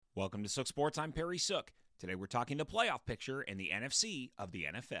Welcome to Sook Sports. I'm Perry Sook. Today we're talking the playoff picture in the NFC of the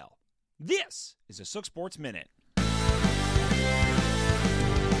NFL. This is a Sook Sports Minute.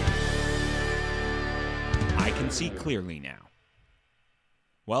 I can see clearly now.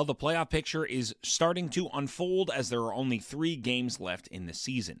 Well, the playoff picture is starting to unfold as there are only 3 games left in the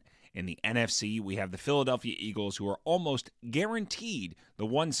season. In the NFC, we have the Philadelphia Eagles, who are almost guaranteed the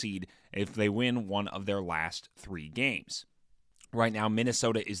 1 seed if they win one of their last 3 games. Right now,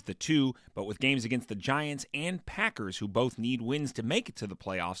 Minnesota is the 2, but with games against the Giants and Packers, who both need wins to make it to the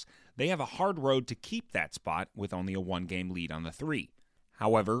playoffs, they have a hard road to keep that spot with only a 1-game lead on the 3.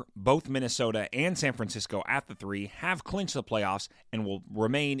 However, both Minnesota and San Francisco at the 3 have clinched the playoffs and will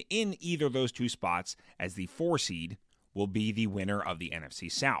remain in either of those 2 spots, as the 4 seed will be the winner of the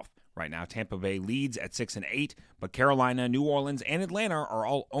NFC South. Right now, Tampa Bay leads at 6-8, but Carolina, New Orleans, and Atlanta are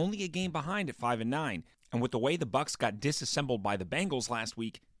all only a game behind at 5-9. And with the way the Bucs got disassembled by the Bengals last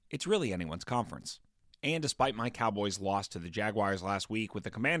week, it's really anyone's conference. And despite my Cowboys' loss to the Jaguars last week, with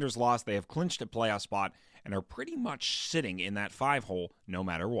the Commanders' loss, they have clinched a playoff spot and are pretty much sitting in that 5 hole no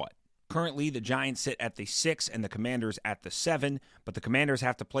matter what. Currently, the Giants sit at the 6 and the Commanders at the 7, but the Commanders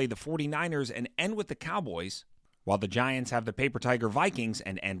have to play the 49ers and end with the Cowboys, while the Giants have the Paper Tiger Vikings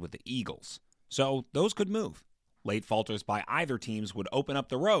and end with the Eagles. So those could move. Late falters by either teams would open up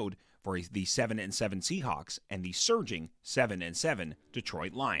the road for the 7-7 Seahawks and the surging 7-7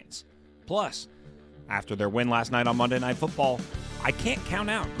 Detroit Lions. Plus, after their win last night on Monday Night Football, I can't count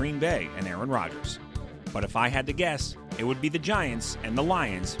out Green Bay and Aaron Rodgers. But if I had to guess, it would be the Giants and the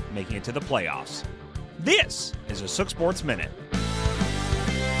Lions making it to the playoffs. This is a Sook Sports Minute.